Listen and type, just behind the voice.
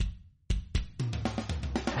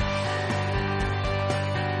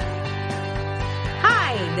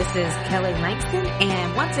This is Kelly Langston,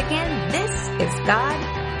 and once again, this is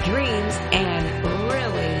God, Dreams, and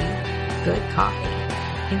really good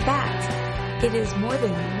coffee. In fact, it is more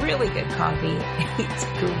than really good coffee. It's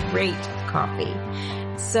great coffee.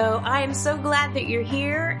 So I am so glad that you're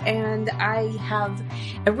here, and I have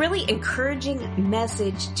a really encouraging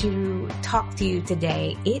message to talk to you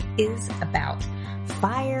today. It is about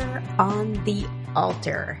fire on the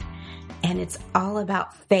altar, and it's all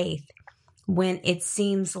about faith when it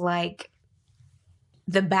seems like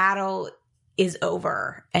the battle is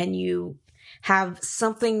over and you have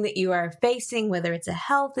something that you are facing, whether it's a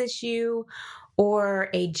health issue or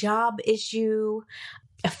a job issue,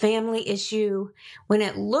 a family issue, when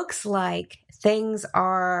it looks like things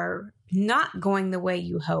are not going the way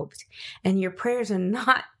you hoped and your prayers are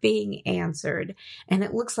not being answered and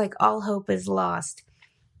it looks like all hope is lost,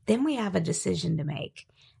 then we have a decision to make.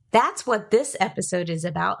 That's what this episode is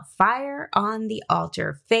about. Fire on the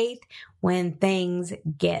altar, faith when things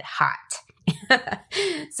get hot.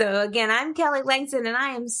 So again, I'm Kelly Langston and I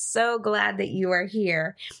am so glad that you are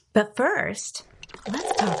here. But first,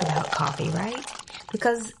 let's talk about coffee, right?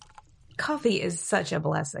 Because coffee is such a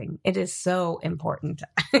blessing. It is so important,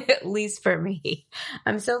 at least for me.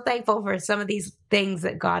 I'm so thankful for some of these things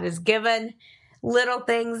that God has given, little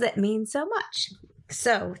things that mean so much.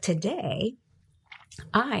 So today,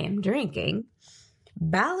 I am drinking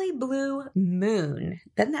Bali Blue Moon.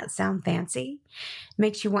 Doesn't that sound fancy?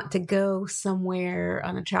 Makes you want to go somewhere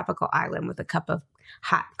on a tropical island with a cup of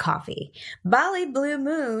hot coffee. Bali Blue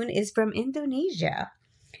Moon is from Indonesia.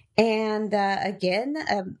 And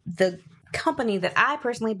the company that I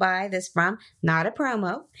personally buy this from, not a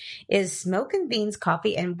promo, is Smoke and Beans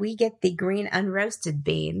Coffee. And we get the green unroasted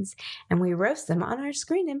beans and we roast them on our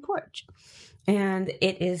screen and porch. And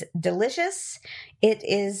it is delicious. It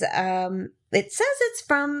is, it says it's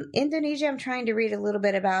from Indonesia. I'm trying to read a little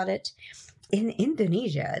bit about it. In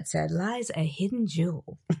Indonesia, it said, lies a hidden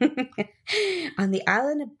jewel. On the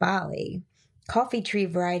island of Bali, coffee tree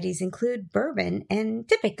varieties include bourbon and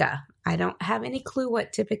Typica. I don't have any clue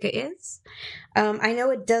what Typica is. I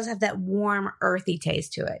know it does have that warm, earthy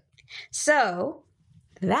taste to it. So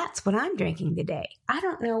that's what I'm drinking today. I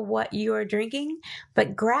don't know what you are drinking,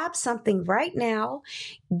 but grab something right now,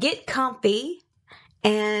 get comfy,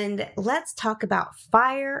 and let's talk about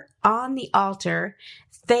fire on the altar,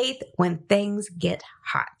 faith when things get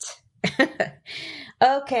hot.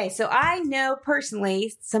 Okay, so I know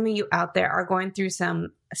personally some of you out there are going through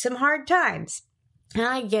some hard times, and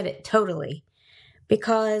I get it totally,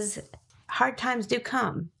 because hard times do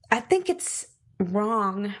come. I think it's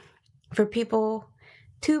wrong for people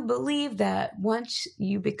to believe that once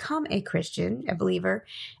you become a Christian, a believer,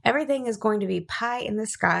 everything is going to be pie in the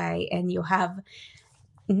sky and you'll have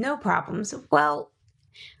no problems. Well,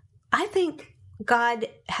 I think God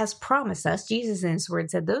has promised us, Jesus in his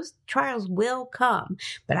word said, those trials will come,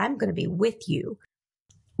 but I'm going to be with you.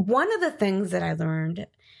 One of the things that I learned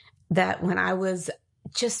that when I was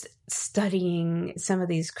just studying some of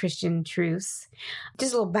these Christian truths,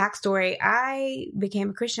 just a little backstory, I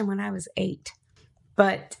became a Christian when I was 8.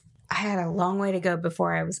 But I had a long way to go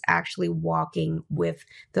before I was actually walking with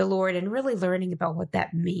the Lord and really learning about what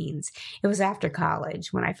that means. It was after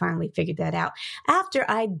college when I finally figured that out. After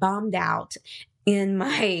I bombed out in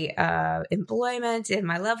my employment, in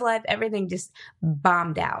my love life, everything just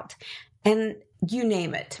bombed out. And you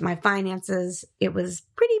name it, my finances, it was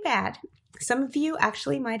pretty bad. Some of you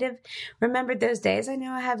actually might have remembered those days. I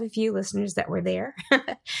know I have a few listeners that were there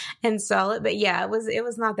and saw it. But yeah, it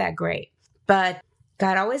was not that great. But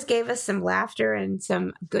God always gave us some laughter and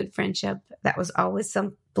some good friendship. That was always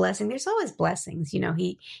some blessing. There's always blessings. You know,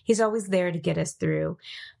 he's always there to get us through.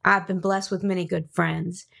 I've been blessed with many good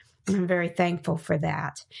friends. And I'm very thankful for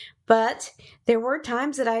that. But there were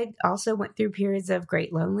times that I also went through periods of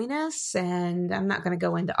great loneliness. And I'm not going to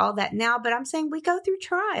go into all that now, but I'm saying we go through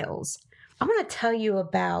trials. I want to tell you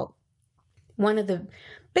about one of the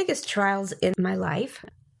biggest trials in my life.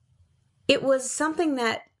 It was something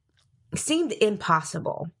that seemed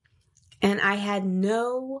impossible. And I had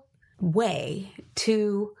no way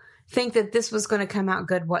to think that this was going to come out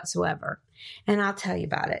good whatsoever. And I'll tell you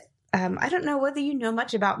about it. I don't know whether you know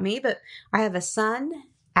much about me, but I have a son,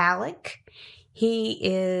 Alec. He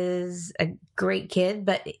is a great kid,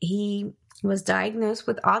 but he was diagnosed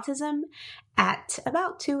with autism at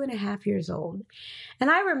about 2.5 years old.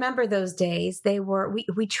 And I remember those days.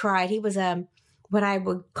 We tried. He was what I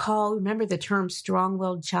would call, remember the term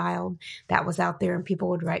strong-willed child that was out there, and people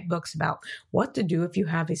would write books about what to do if you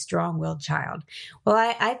have a strong-willed child. Well,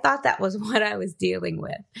 I thought that was what I was dealing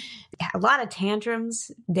with. A lot of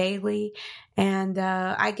tantrums daily, and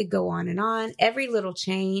I could go on and on. Every little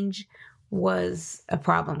change was a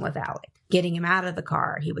problem with Alec. Getting him out of the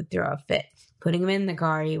car, he would throw a fit. Putting him in the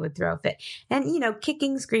car, he would throw a fit. And,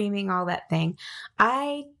 kicking, screaming, all that thing.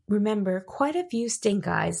 I remember quite a few stink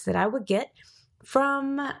eyes that I would get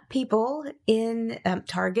from people in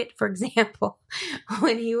Target, for example,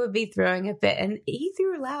 when he would be throwing a fit. And he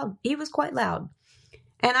threw loud. He was quite loud.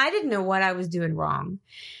 And I didn't know what I was doing wrong.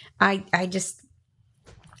 I just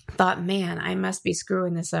thought, man, I must be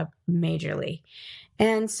screwing this up majorly.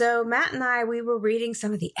 And so Matt and I, we were reading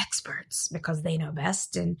some of the experts because they know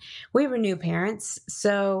best. And we were new parents,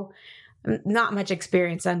 so not much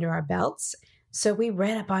experience under our belts. So we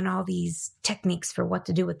read up on all these techniques for what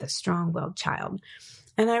to do with the strong-willed child.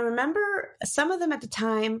 And I remember some of them at the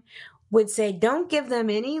time would say, don't give them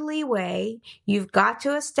any leeway. You've got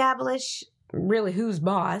to establish really who's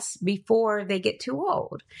boss before they get too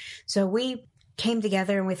old. So we came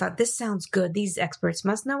together and we thought, this sounds good. These experts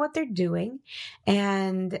must know what they're doing.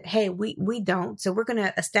 And hey, we don't. So we're going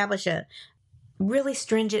to establish a really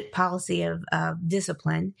stringent policy of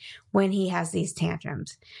discipline when he has these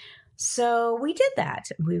tantrums. So we did that.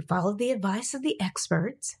 We followed the advice of the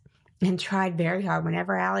experts and tried very hard.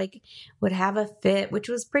 Whenever Alec would have a fit, which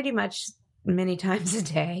was pretty much many times a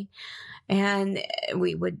day, and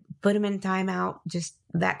we would put him in timeout, just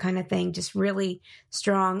that kind of thing, just really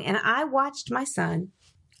strong. And I watched my son,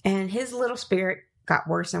 and his little spirit got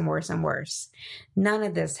worse and worse and worse. None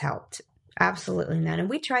of this helped. Absolutely none. And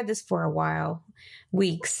we tried this for a while,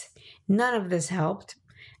 weeks. None of this helped.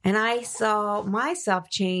 And I saw myself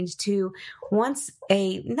change to once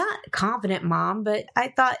a not confident mom, but I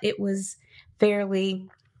thought it was fairly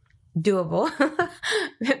doable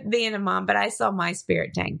being a mom, but I saw my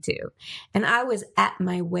spirit tank too. And I was at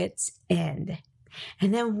my wit's end.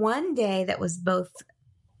 And then one day that was both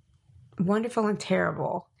wonderful and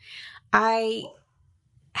terrible. I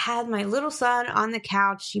had my little son on the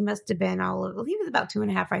couch. He must have been he was about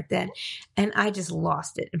 2.5 right then. And I just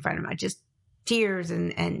lost it in front of him. I just tears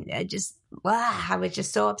and I was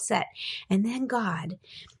just so upset. And then God,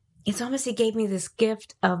 it's almost, he gave me this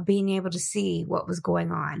gift of being able to see what was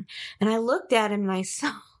going on. And I looked at him and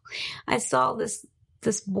I saw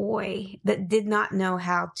this boy that did not know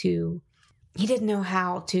he didn't know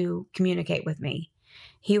how to communicate with me.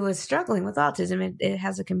 He was struggling with autism. It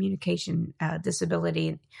has a communication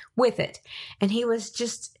disability with it. And he was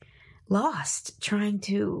just lost trying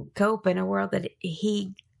to cope in a world that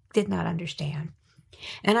he did not understand.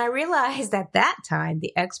 And I realized at that time,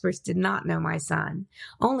 the experts did not know my son.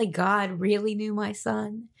 Only God really knew my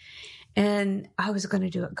son. And I was going to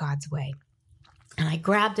do it God's way. And I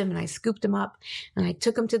grabbed him and I scooped him up and I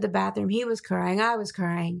took him to the bathroom. He was crying. I was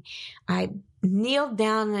crying. I kneeled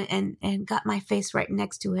down and got my face right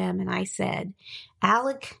next to him. And I said,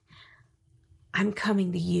 Alec, I'm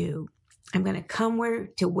coming to you. I'm going to come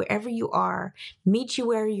wherever you are, meet you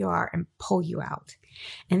where you are, and pull you out.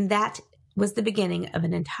 And that was the beginning of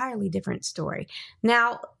an entirely different story.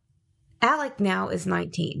 Now, Alec now is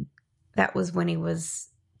 19. That was when he was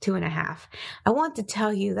 2.5. I want to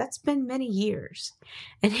tell you that's been many years,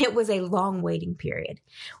 and it was a long waiting period.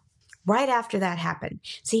 Right after that happened.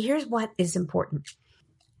 See, here's what is important.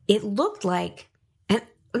 It looked like, and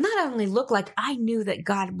not only looked like, I knew that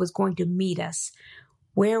God was going to meet us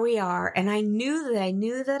where we are. And I knew that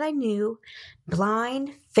I knew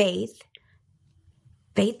blind faith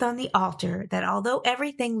on the altar, that although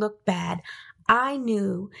everything looked bad, I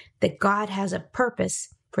knew that God has a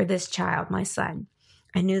purpose for this child, my son.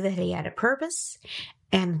 I knew that he had a purpose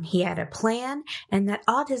and he had a plan, and that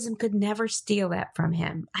autism could never steal that from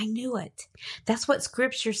him. I knew it. That's what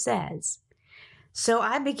scripture says. So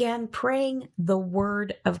I began praying the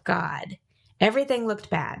word of God. Everything looked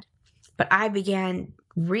bad, but I began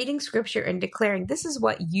reading scripture and declaring, this is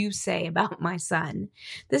what you say about my son.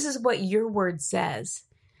 This is what your word says,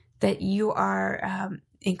 that you are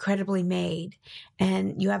incredibly made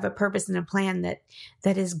and you have a purpose and a plan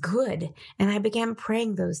that is good. And I began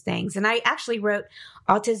praying those things. And I actually wrote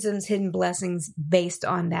Autism's Hidden Blessings based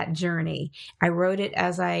on that journey. I wrote it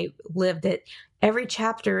as I lived it. Every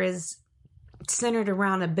chapter is centered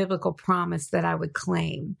around a biblical promise that I would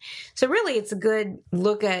claim. So really, it's a good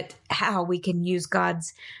look at how we can use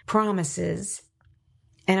God's promises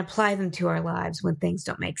and apply them to our lives when things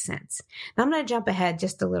don't make sense. Now, I'm going to jump ahead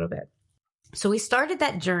just a little bit. So we started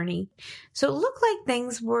that journey. So it looked like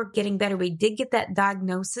things were getting better. We did get that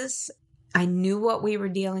diagnosis I knew what we were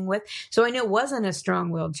dealing with. So I knew it wasn't a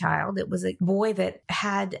strong-willed child. It was a boy that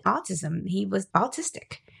had autism. He was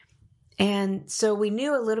autistic. And so we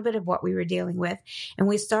knew a little bit of what we were dealing with. And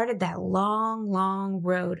we started that long, long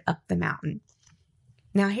road up the mountain.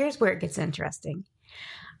 Now, here's where it gets interesting.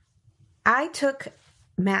 We took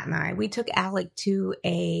Alec to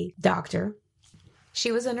a doctor.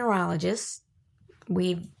 She was a neurologist.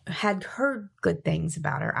 We had heard good things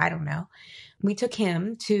about her. I don't know. We took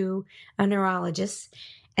him to a neurologist.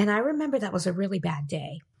 And I remember that was a really bad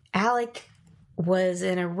day. Alec was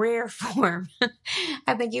in a rare form.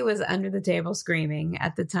 I think he was under the table screaming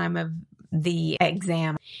at the time of the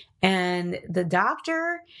exam. And the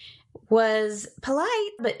doctor was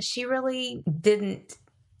polite, but she really didn't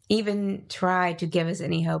even try to give us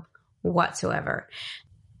any hope whatsoever.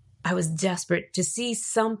 I was desperate to see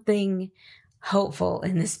something hopeful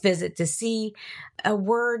in this visit, to see a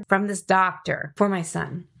word from this doctor for my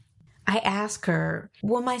son. I asked her,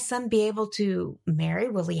 will my son be able to marry?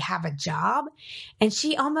 Will he have a job? And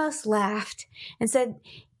she almost laughed and said,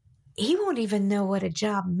 he won't even know what a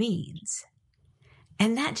job means.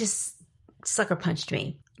 And that just sucker punched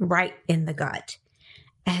me right in the gut.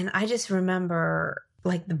 And I just remember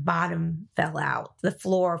like the bottom fell out, the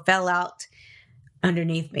floor fell out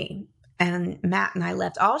underneath me. And Matt and I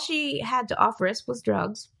left. All she had to offer us was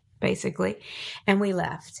drugs, basically. And we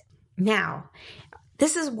left. Now,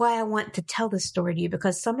 this is why I want to tell this story to you,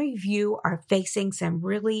 because some of you are facing some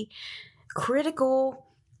really critical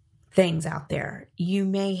things out there. You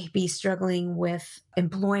may be struggling with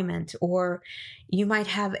employment, or you might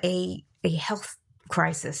have a health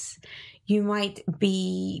crisis. You might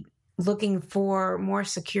be looking for more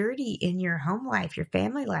security in your home life, your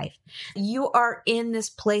family life. You are in this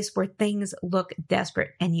place where things look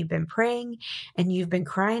desperate, and you've been praying and you've been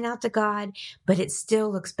crying out to God, but it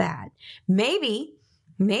still looks bad. Maybe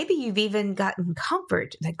you've even gotten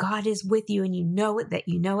comfort that God is with you and you know it,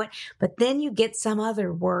 but then you get some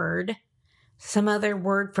other word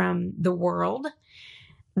from the world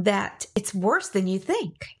that it's worse than you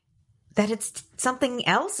think, that it's something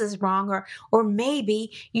else is wrong, or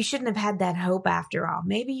maybe you shouldn't have had that hope after all.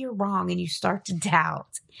 Maybe you're wrong and you start to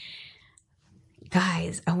doubt.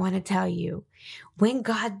 Guys, I want to tell you, when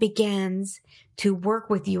God begins to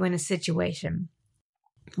work with you in a situation,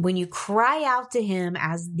 when you cry out to him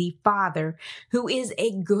as the Father, who is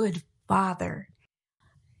a good Father.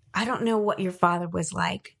 I don't know what your father was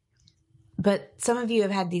like, but some of you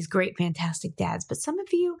have had these great, fantastic dads, but some of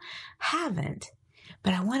you haven't.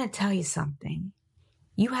 But I want to tell you something.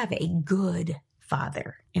 You have a good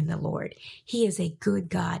Father in the Lord. He is a good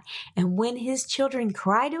God. And when his children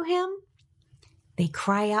cry to him, they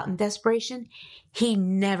cry out in desperation, he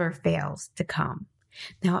never fails to come.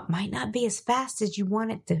 Now, it might not be as fast as you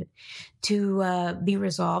want it to be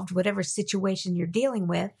resolved, whatever situation you're dealing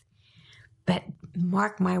with, but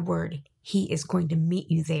mark my word, he is going to meet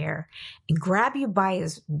you there and grab you by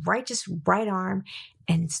his righteous right arm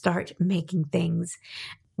and start making things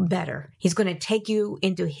better. He's going to take you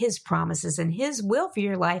into his promises and his will for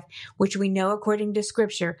your life, which we know according to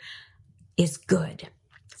Scripture is good.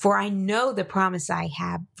 For I know the promise I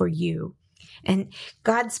have for you. And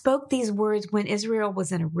God spoke these words when Israel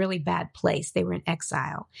was in a really bad place. They were in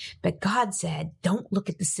exile. But God said, don't look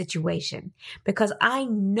at the situation, because I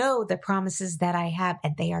know the promises that I have,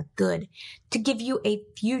 and they are good, to give you a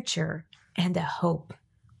future and a hope.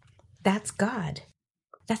 That's God.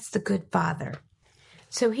 That's the good Father.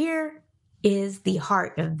 So here is the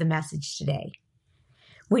heart of the message today.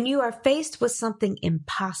 When you are faced with something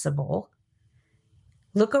impossible,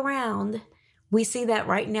 look around. We see that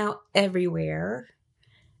right now everywhere.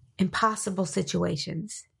 Impossible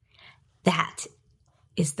situations. That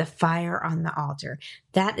is the fire on the altar.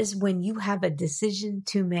 That is when you have a decision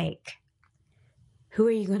to make. Who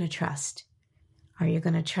are you going to trust? Are you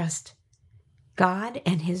going to trust God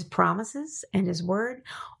and his promises and his word?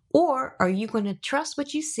 Or are you going to trust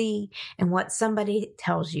what you see and what somebody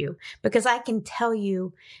tells you? Because I can tell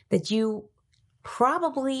you that you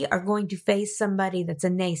probably are going to face somebody that's a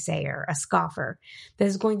naysayer, a scoffer, that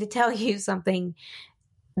is going to tell you something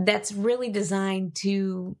that's really designed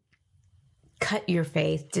to cut your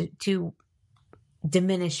faith, to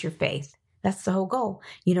diminish your faith. That's the whole goal.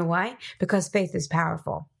 You know why? Because faith is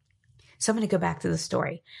powerful. So I'm going to go back to the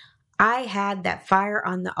story. I had that fire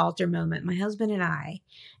on the altar moment, my husband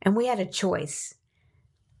and we had a choice.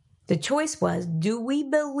 The choice was, do we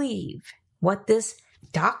believe what this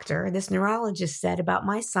doctor, this neurologist said about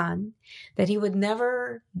my son, that he would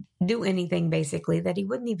never do anything, basically, that he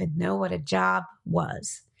wouldn't even know what a job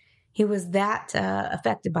was. He was that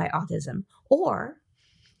affected by autism. Or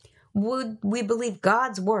would we believe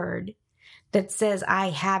God's word that says, I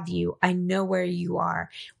have you. I know where you are.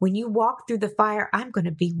 When you walk through the fire, I'm going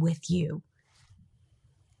to be with you.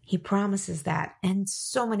 He promises that, and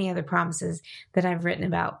so many other promises that I've written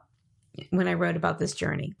about when I wrote about this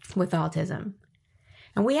journey with autism.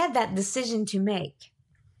 And we had that decision to make.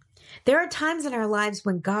 There are times in our lives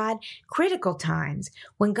when critical times,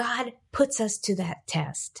 when God puts us to that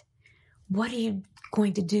test. What are you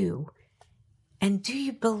going to do? And do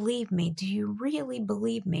you believe me? Do you really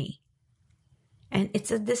believe me? And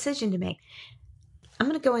it's a decision to make. I'm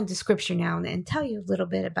going to go into scripture now and tell you a little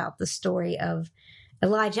bit about the story of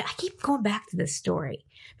Elijah. I keep going back to this story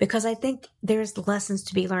because I think there's lessons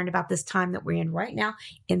to be learned about this time that we're in right now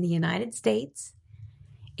in the United States.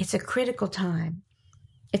 It's a critical time.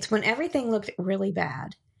 It's when everything looked really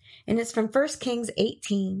bad. And it's from 1 Kings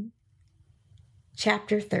 18,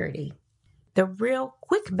 chapter 30. The real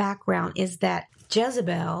quick background is that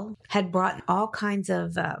Jezebel had brought all kinds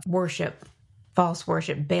of worship, false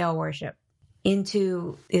worship, Baal worship,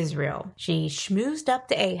 into Israel. She schmoozed up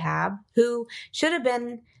to Ahab, who should have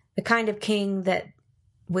been the kind of king that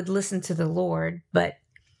would listen to the Lord, but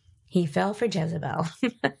he fell for Jezebel.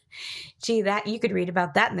 Gee, that you could read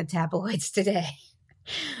about that in the tabloids today.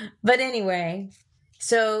 But anyway,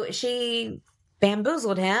 so she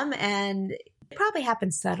bamboozled him, and it probably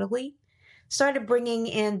happened subtly, started bringing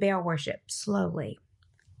in Baal worship slowly.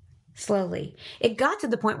 It got to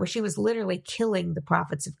the point where she was literally killing the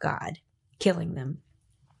prophets of God, killing them.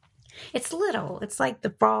 It's little. It's like the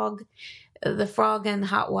frog in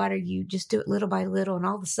hot water. You just do it little by little, and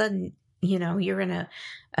all of a sudden, you're in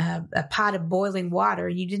a pot of boiling water,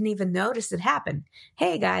 and you didn't even notice it happen.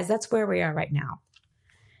 Hey, guys, that's where we are right now.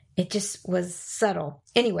 It just was subtle.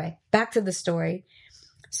 Anyway, back to the story.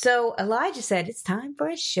 So Elijah said, it's time for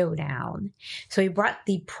a showdown. So he brought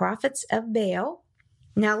the prophets of Baal.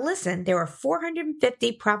 Now listen, there were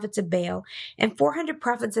 450 prophets of Baal and 400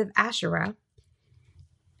 prophets of Asherah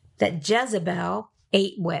that Jezebel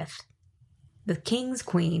ate with. The king's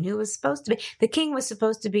queen, the king was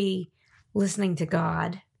supposed to be listening to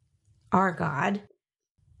God, our God.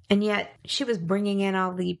 And yet she was bringing in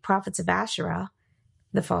all the prophets of Asherah,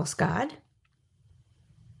 the false god,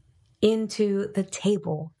 into the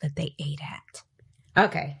table that they ate at.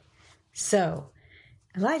 Okay, so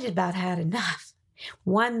Elijah about had enough.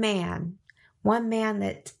 One man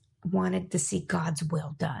that wanted to see God's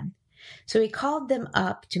will done. So he called them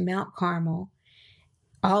up to Mount Carmel,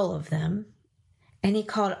 all of them, and he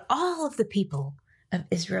called all of the people of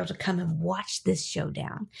Israel to come and watch this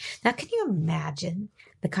showdown. Now, can you imagine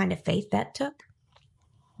the kind of faith that took?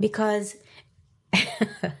 Because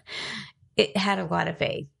it had a lot of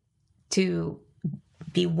faith to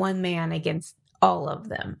be one man against all of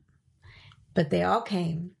them. But they all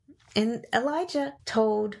came. And Elijah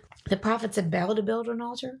told the prophets of Baal to build an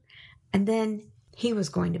altar, and then he was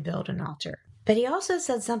going to build an altar. But he also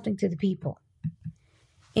said something to the people.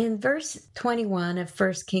 In verse 21 of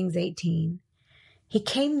 1 Kings 18, he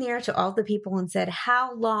came near to all the people and said,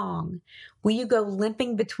 how long will you go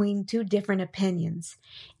limping between two different opinions?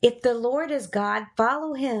 If the Lord is God,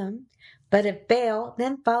 follow him. But if Baal,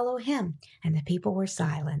 then follow him. And the people were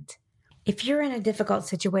silent. If you're in a difficult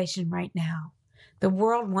situation right now, the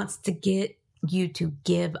world wants to get you to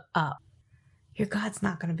give up. Your God's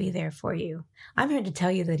not going to be there for you. I'm here to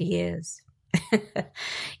tell you that he is.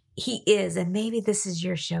 He is. And maybe this is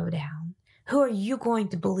your showdown. Who are you going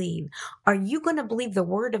to believe? Are you going to believe the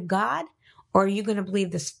word of God, or are you going to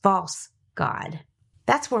believe this false God?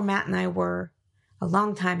 That's where Matt and I were a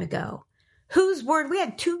long time ago. Whose word? We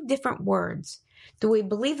had two different words. Do we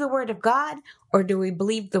believe the word of God, or do we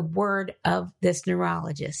believe the word of this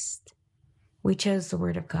neurologist? We chose the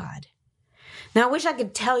word of God. Now, I wish I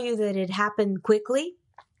could tell you that it happened quickly.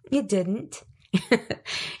 It didn't.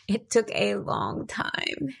 It took a long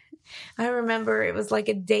time. I remember it was like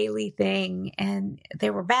a daily thing, and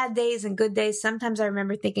there were bad days and good days. Sometimes I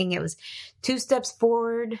remember thinking it was 2 steps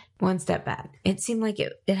forward, 1 step back. It seemed like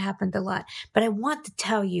it happened a lot. But I want to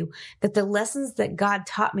tell you that the lessons that God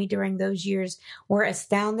taught me during those years were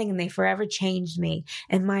astounding, and they forever changed me.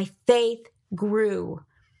 And my faith grew.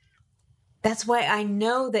 That's why I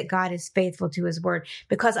know that God is faithful to his word,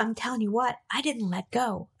 because I'm telling you what, I didn't let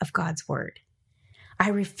go of God's word. I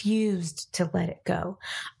refused to let it go.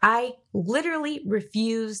 I literally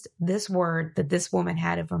refused this word that this woman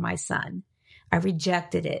had over my son. I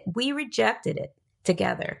rejected it. We rejected it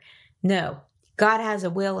together. No, God has a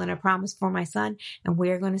will and a promise for my son, and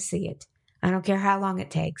we're going to see it. I don't care how long it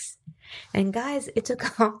takes. And guys, it took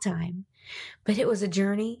a long time, but it was a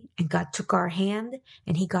journey, and God took our hand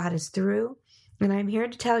and he got us through. And I'm here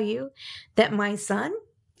to tell you that my son,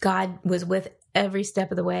 God was with every step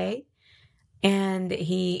of the way. And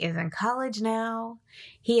he is in college now.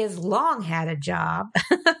 He has long had a job.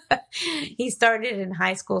 He started in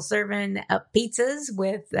high school serving up pizzas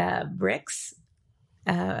with Bricks,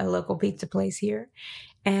 a local pizza place here.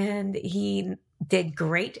 And he did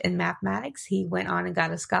great in mathematics. He went on and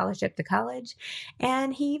got a scholarship to college.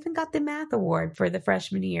 And he even got the math award for the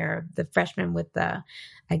freshman year, the freshman with the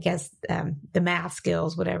math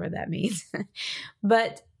skills, whatever that means.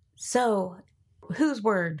 But so whose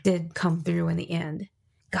word did come through in the end?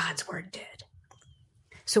 God's word did.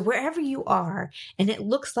 So wherever you are, and it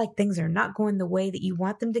looks like things are not going the way that you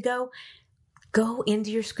want them to go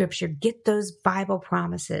into your scripture, get those Bible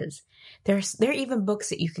promises. There are even books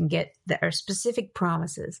that you can get that are specific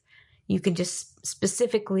promises. You can just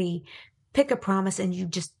specifically pick a promise and you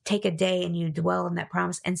just take a day and you dwell in that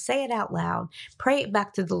promise and say it out loud. Pray it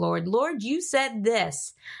back to the Lord. Lord, you said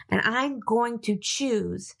this, and I'm going to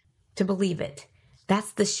choose to believe it.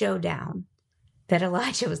 That's the showdown that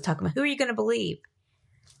Elijah was talking about. Who are you going to believe?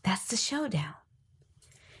 That's the showdown.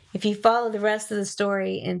 If you follow the rest of the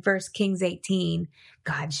story in 1 Kings 18,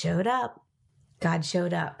 God showed up. God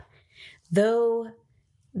showed up. Though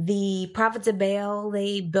the prophets of Baal,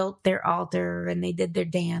 they built their altar and they did their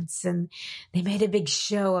dance and they made a big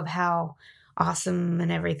show of how awesome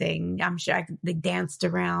and everything. I'm sure they danced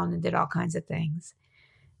around and did all kinds of things.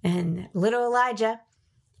 And little Elijah,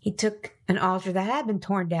 he took an altar that had been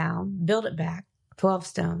torn down, built it back, 12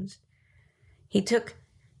 stones. He took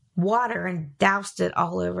water and doused it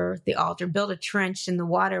all over the altar, built a trench in the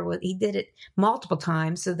water. He did it multiple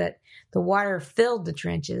times so that the water filled the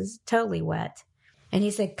trenches, totally wet. And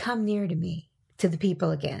he said, come near to me, to the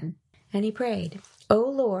people again. And he prayed, O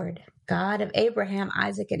Lord, God of Abraham,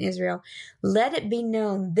 Isaac, and Israel, let it be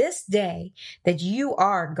known this day that you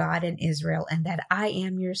are God in Israel and that I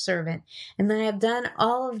am your servant and that I have done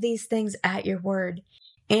all of these things at your word.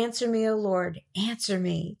 Answer me, O Lord, answer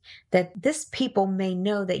me, that this people may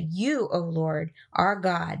know that you, O Lord, are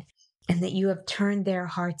God, and that you have turned their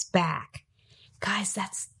hearts back. Guys,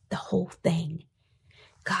 that's the whole thing.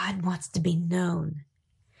 God wants to be known.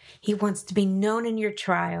 He wants to be known in your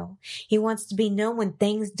trial. He wants to be known when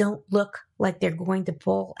things don't look like they're going to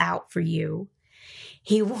pull out for you.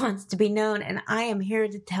 He wants to be known, and I am here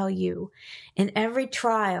to tell you, in every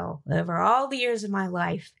trial over all the years of my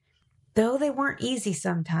life, though they weren't easy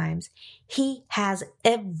sometimes, he has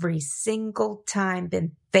every single time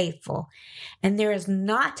been faithful. And there is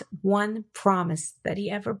not one promise that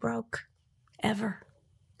he ever broke, ever.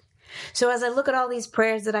 So as I look at all these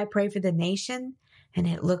prayers that I pray for the nation, and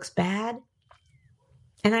it looks bad,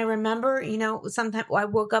 and I remember, sometimes I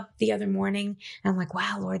woke up the other morning and I'm like,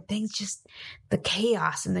 wow, Lord, things just, the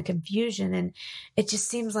chaos and the confusion, and it just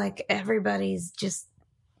seems like everybody's just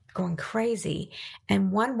going crazy.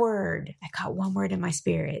 And I caught one word in my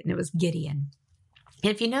spirit, and it was Gideon.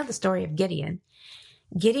 And if you know the story of Gideon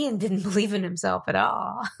didn't believe in himself at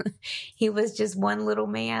all. He was just one little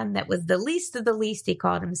man that was the least of the least, he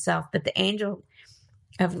called himself. But the angel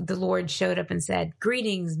of the Lord showed up and said,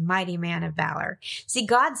 greetings, mighty man of valor. See,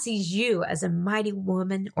 God sees you as a mighty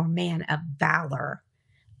woman or man of valor,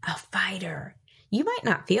 a fighter. You might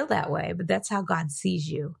not feel that way, but that's how God sees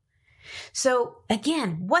you. So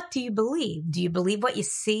again, what do you believe? Do you believe what you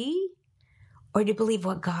see, or do you believe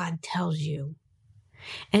what God tells you?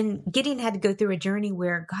 And Gideon had to go through a journey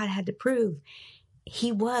where God had to prove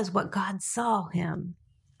he was what God saw him.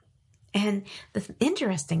 And the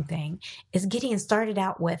interesting thing is Gideon started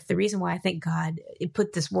out with, the reason why I think God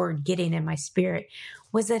put this word Gideon in my spirit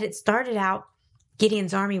was that it started out,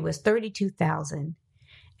 Gideon's army was 32,000,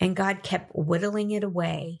 and God kept whittling it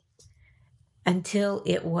away until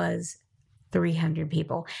it was 300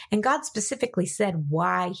 people. And God specifically said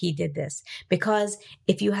why he did this. Because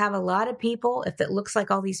if you have a lot of people, if it looks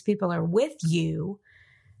like all these people are with you,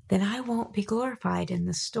 then I won't be glorified in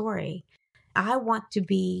the story. I want to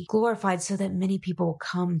be glorified so that many people will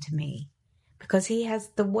come to me, because he has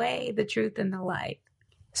the way, the truth, and the life.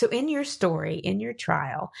 So in your story, in your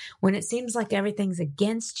trial, when it seems like everything's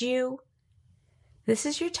against you, this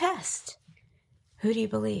is your test. Who do you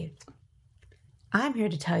believe? I'm here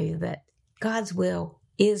to tell you that God's will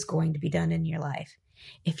is going to be done in your life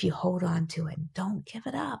if you hold on to it and don't give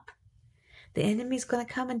it up. The enemy's going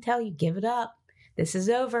to come and tell you, give it up. This is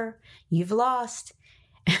over. You've lost.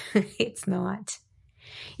 It's not.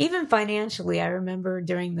 Even financially, I remember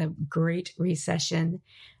during the Great Recession,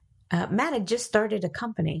 Matt had just started a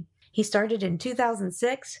company. He started in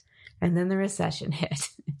 2006, and then the recession hit.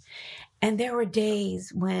 And there were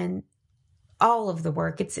days when all of the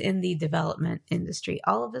work, it's in the development industry,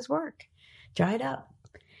 all of his work dried up.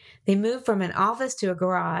 They moved from an office to a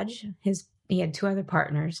garage. He had two other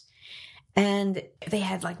partners. And they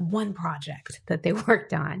had like one project that they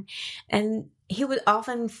worked on. And he would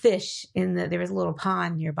often fish there was a little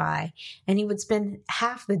pond nearby, and he would spend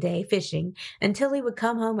half the day fishing until he would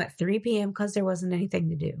come home at 3 p.m. because there wasn't anything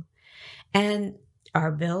to do. And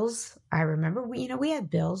our bills, I remember, we had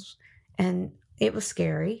bills, and it was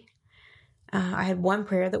scary. I had one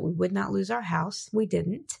prayer that we would not lose our house. We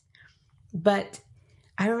didn't. But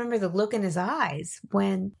I remember the look in his eyes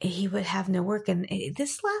when he would have no work. And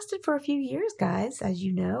this lasted for a few years, guys, as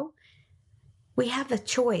you know. We have the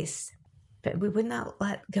choice, but we would not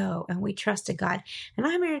let go, and we trusted God. And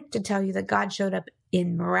I'm here to tell you that God showed up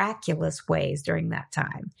in miraculous ways during that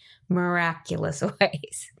time. Miraculous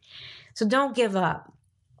ways. So don't give up.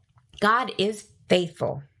 God is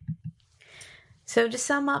faithful. So to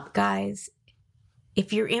sum up, guys,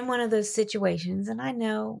 if you're in one of those situations, and I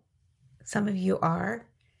know some of you are,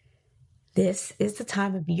 this is the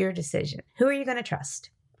time of your decision. Who are you going to trust?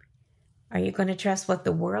 Are you going to trust what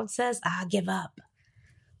the world says? Give up.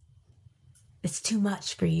 It's too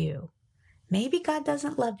much for you. Maybe God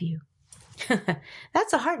doesn't love you.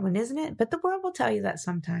 That's a hard one, isn't it? But the world will tell you that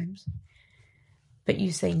sometimes. But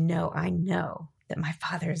you say, no, I know that my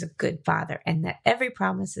Father is a good Father and that every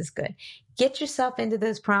promise is good. Get yourself into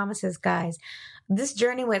those promises, guys. This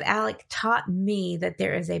journey with Alec taught me that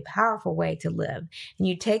there is a powerful way to live. And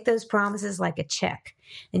you take those promises like a check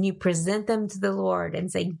and you present them to the Lord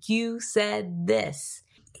and say, you said this.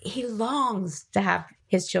 He longs to have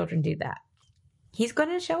his children do that. He's going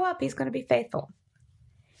to show up. He's going to be faithful.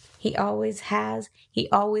 He always has. He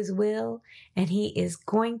always will. And he is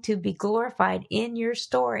going to be glorified in your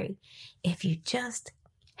story if you just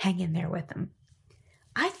hang in there with him.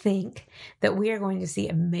 I think that we are going to see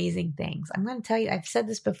amazing things. I'm going to tell you, I've said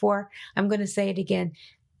this before. I'm going to say it again.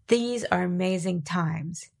 These are amazing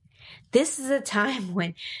times. This is a time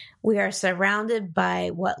when we are surrounded by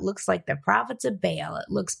what looks like the prophets of Baal. It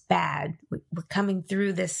looks bad. We're coming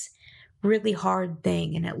through this really hard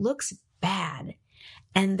thing, and it looks bad.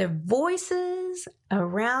 And the voices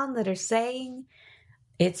around that are saying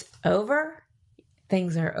it's over,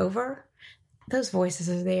 things are over, those voices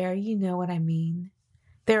are there. You know what I mean.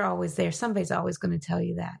 They're always there. Somebody's always going to tell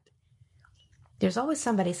you that. There's always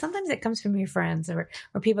somebody. Sometimes it comes from your friends or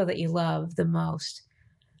people that you love the most.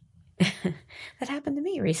 That happened to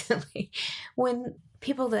me recently. When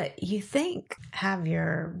people that you think have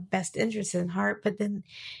your best interests in heart, but then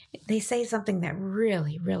they say something that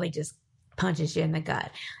really, really just punches you in the gut.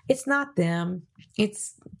 It's not them.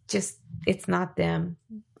 It's not them.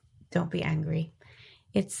 Don't be angry.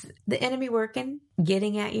 It's the enemy working,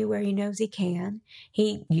 getting at you where he knows he can.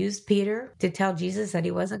 He used Peter to tell Jesus that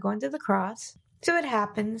he wasn't going to the cross. So it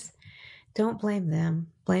happens. Don't blame them.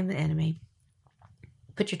 Blame the enemy.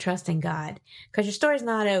 Put your trust in God, because your story's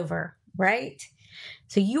not over, right?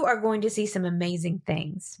 So you are going to see some amazing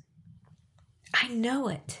things. I know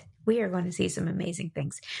it. We are going to see some amazing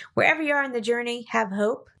things. Wherever you are in the journey, have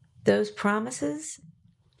hope. Those promises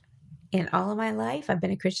in all of my life, I've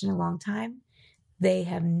been a Christian a long time. They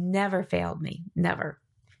have never failed me. Never.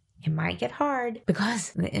 It might get hard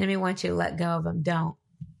because the enemy wants you to let go of them. Don't,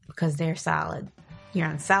 because they're solid. You're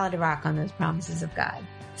on solid rock on those promises of God.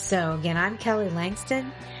 So again, I'm Kelly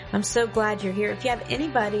Langston. I'm so glad you're here. If you have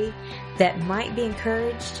anybody that might be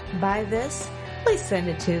encouraged by this, please send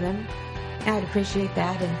it to them. I'd appreciate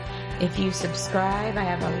that. And if you subscribe, I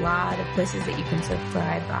have a lot of places that you can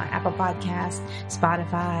subscribe on Apple Podcasts,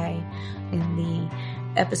 Spotify, in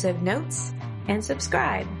the episode notes, and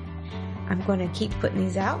subscribe. I'm going to keep putting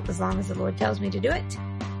these out as long as the Lord tells me to do it,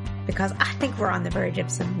 because I think we're on the verge of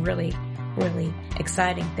some really, really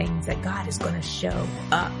exciting things that God is going to show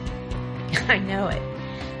up. I know it.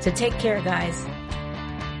 So take care, guys.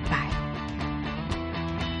 Bye.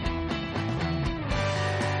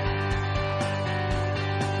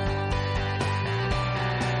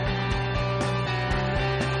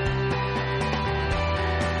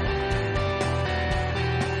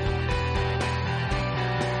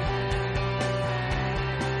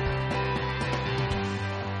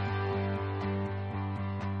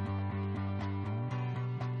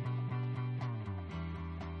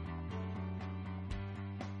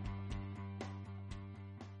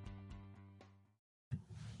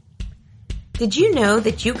 Did you know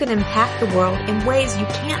that you can impact the world in ways you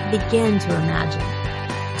can't begin to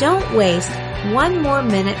imagine? Don't waste one more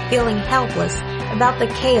minute feeling helpless about the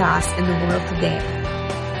chaos in the world today.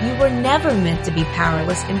 You were never meant to be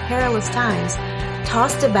powerless in perilous times,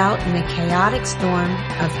 tossed about in a chaotic storm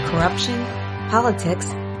of corruption, politics,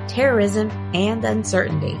 terrorism, and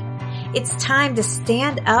uncertainty. It's time to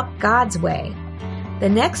stand up God's way. The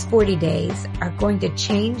next 40 days are going to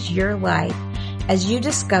change your life as you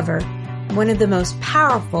discover one of the most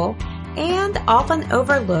powerful and often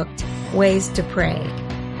overlooked ways to pray.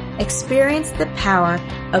 Experience the power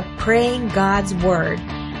of praying God's Word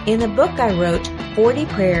in the book I wrote, 40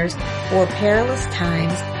 Prayers for Perilous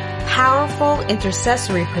Times, Powerful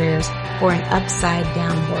Intercessory Prayers for an Upside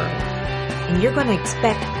Down World. And you're going to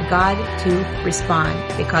expect God to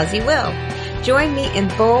respond, because He will. Join me in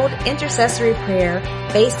bold intercessory prayer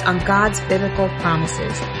based on God's biblical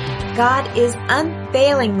promises. God is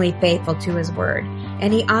unfailingly faithful to His Word,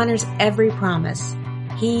 and He honors every promise.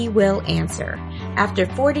 He will answer. After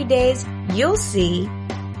 40 days, you'll see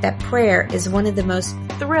that prayer is one of the most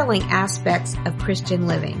thrilling aspects of Christian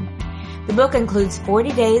living. The book includes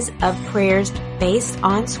 40 days of prayers based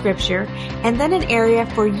on Scripture, and then an area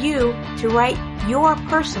for you to write your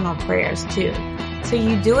personal prayers too. So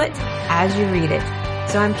you do it as you read it.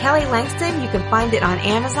 So I'm Kelly Langston. You can find it on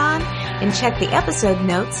Amazon and check the episode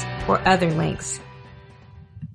notes for other links.